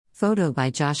Photo by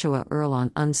Joshua Earl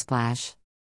on Unsplash.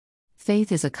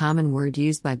 Faith is a common word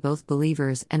used by both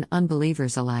believers and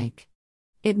unbelievers alike.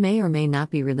 It may or may not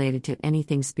be related to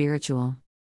anything spiritual.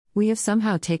 We have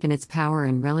somehow taken its power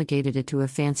and relegated it to a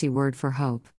fancy word for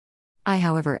hope. I,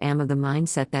 however, am of the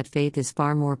mindset that faith is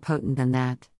far more potent than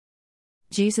that.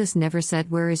 Jesus never said,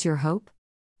 "Where is your hope?"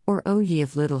 Or, "O ye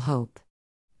of little hope."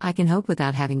 I can hope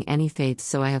without having any faith,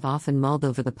 so I have often mulled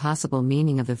over the possible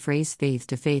meaning of the phrase faith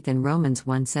to faith in Romans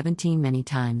 1:17 many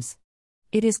times.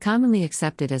 It is commonly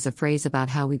accepted as a phrase about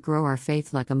how we grow our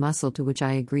faith like a muscle, to which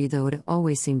I agree, though it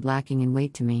always seemed lacking in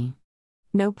weight to me.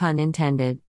 No pun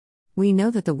intended. We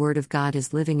know that the Word of God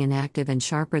is living and active and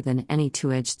sharper than any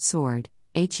two-edged sword,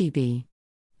 Heb.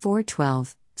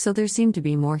 4:12, so there seemed to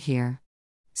be more here.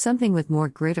 Something with more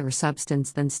grit or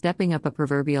substance than stepping up a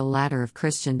proverbial ladder of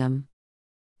Christendom.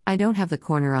 I don't have the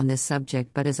corner on this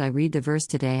subject, but as I read the verse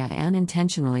today, I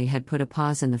unintentionally had put a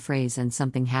pause in the phrase and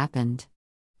something happened.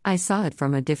 I saw it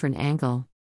from a different angle.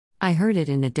 I heard it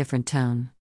in a different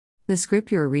tone. The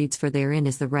scripture reads, "For therein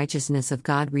is the righteousness of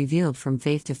God revealed from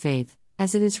faith to faith,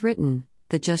 as it is written,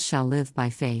 the just shall live by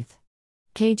faith."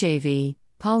 KJV,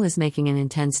 Paul is making an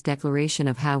intense declaration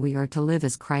of how we are to live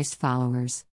as Christ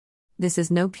followers. This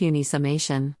is no puny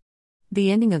summation.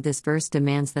 The ending of this verse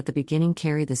demands that the beginning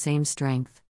carry the same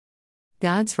strength.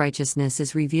 God's righteousness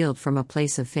is revealed from a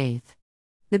place of faith.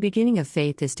 The beginning of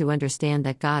faith is to understand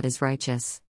that God is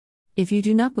righteous. If you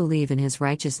do not believe in His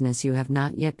righteousness, you have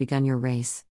not yet begun your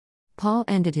race. Paul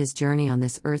ended his journey on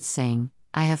this earth saying,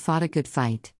 "I have fought a good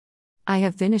fight. I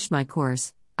have finished my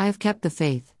course, I have kept the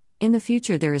faith. In the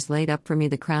future there is laid up for me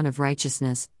the crown of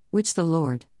righteousness, which the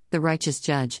Lord, the righteous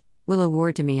judge, will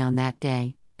award to me on that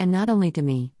day, and not only to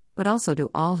me, but also to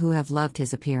all who have loved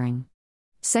His appearing."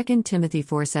 2 Timothy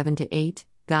 4:7-8,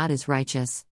 God is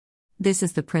righteous. This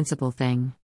is the principal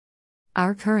thing.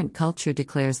 Our current culture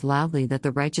declares loudly that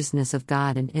the righteousness of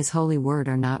God and His holy word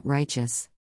are not righteous.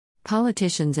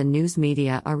 Politicians and news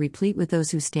media are replete with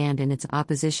those who stand in its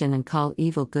opposition and call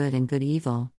evil good and good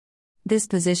evil. This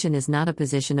position is not a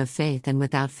position of faith, and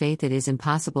without faith it is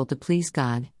impossible to please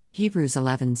God, Hebrews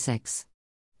 11:6.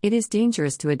 It is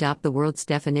dangerous to adopt the world's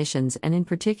definitions, and in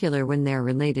particular when they are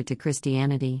related to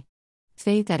Christianity.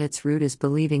 Faith at its root is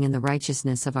believing in the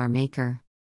righteousness of our Maker.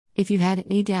 If you had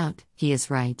any doubt, He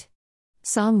is right.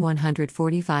 Psalm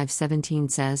 145:17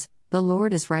 says, "The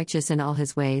Lord is righteous in all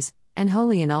His ways, and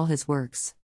holy in all His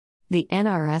works." The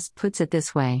NRS puts it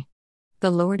this way: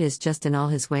 "The Lord is just in all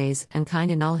His ways, and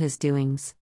kind in all His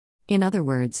doings." In other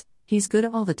words, He's good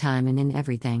all the time and in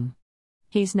everything.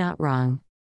 He's not wrong.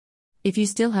 If you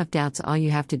still have doubts, all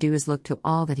you have to do is look to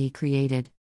all that He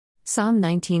created. Psalm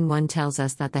 19:1 tells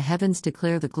us that the heavens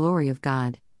declare the glory of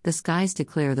God, the skies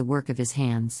declare the work of His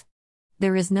hands.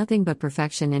 There is nothing but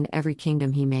perfection in every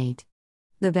kingdom He made.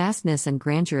 The vastness and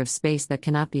grandeur of space that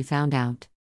cannot be found out.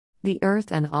 The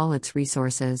earth and all its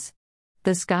resources.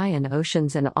 The sky and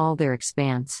oceans and all their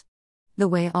expanse. The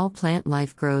way all plant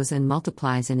life grows and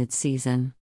multiplies in its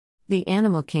season. The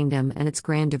animal kingdom and its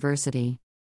grand diversity.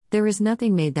 There is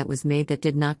nothing made that was made that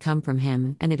did not come from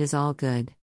Him, and it is all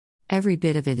good. Every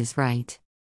bit of it is right.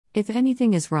 If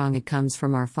anything is wrong, it comes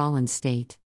from our fallen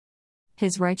state.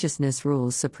 His righteousness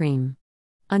rules supreme.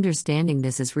 Understanding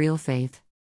this is real faith.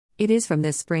 It is from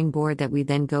this springboard that we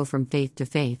then go from faith to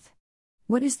faith.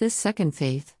 What is this second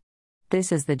faith? This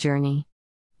is the journey.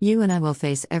 You and I will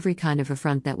face every kind of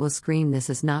affront that will scream, "This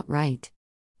is not right."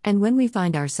 And when we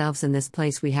find ourselves in this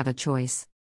place, we have a choice.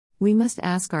 We must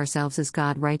ask ourselves, is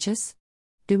God righteous?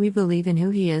 Do we believe in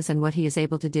who He is and what He is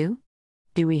able to do?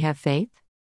 Do we have faith?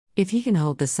 If He can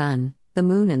hold the sun, the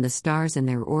moon and the stars in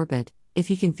their orbit, if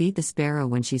He can feed the sparrow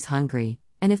when she's hungry,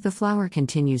 and if the flower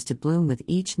continues to bloom with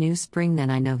each new spring, then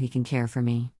I know He can care for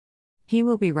me. He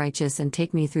will be righteous and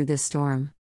take me through this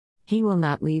storm. He will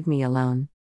not leave me alone.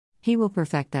 He will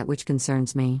perfect that which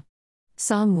concerns me.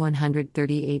 Psalm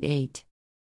 138:8.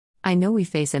 I know we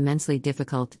face immensely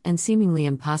difficult and seemingly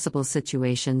impossible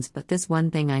situations, but this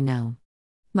one thing I know.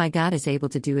 My God is able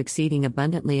to do exceeding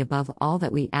abundantly above all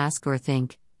that we ask or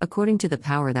think, according to the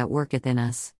power that worketh in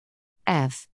us.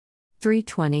 F.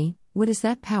 3:20. What is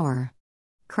that power?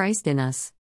 Christ in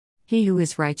us. He who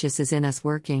is righteous is in us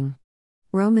working.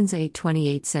 Romans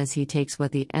 8:28 says He takes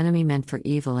what the enemy meant for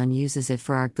evil and uses it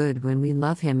for our good when we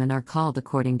love Him and are called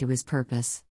according to His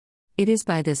purpose. It is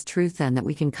by this truth then that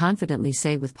we can confidently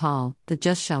say with Paul, "The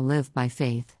just shall live by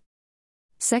faith."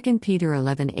 2 Peter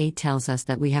 11:8 tells us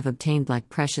that we have obtained like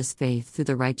precious faith through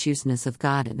the righteousness of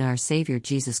God and our Savior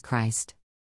Jesus Christ.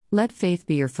 Let faith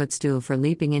be your footstool for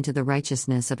leaping into the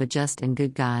righteousness of a just and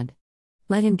good God.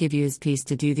 Let Him give you His peace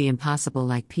to do the impossible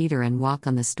like Peter and walk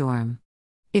on the storm.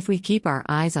 If we keep our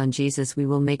eyes on Jesus, we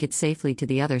will make it safely to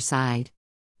the other side.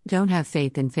 Don't have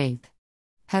faith in faith.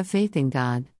 Have faith in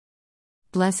God.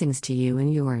 Blessings to you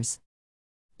and yours.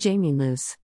 Jamie Luce.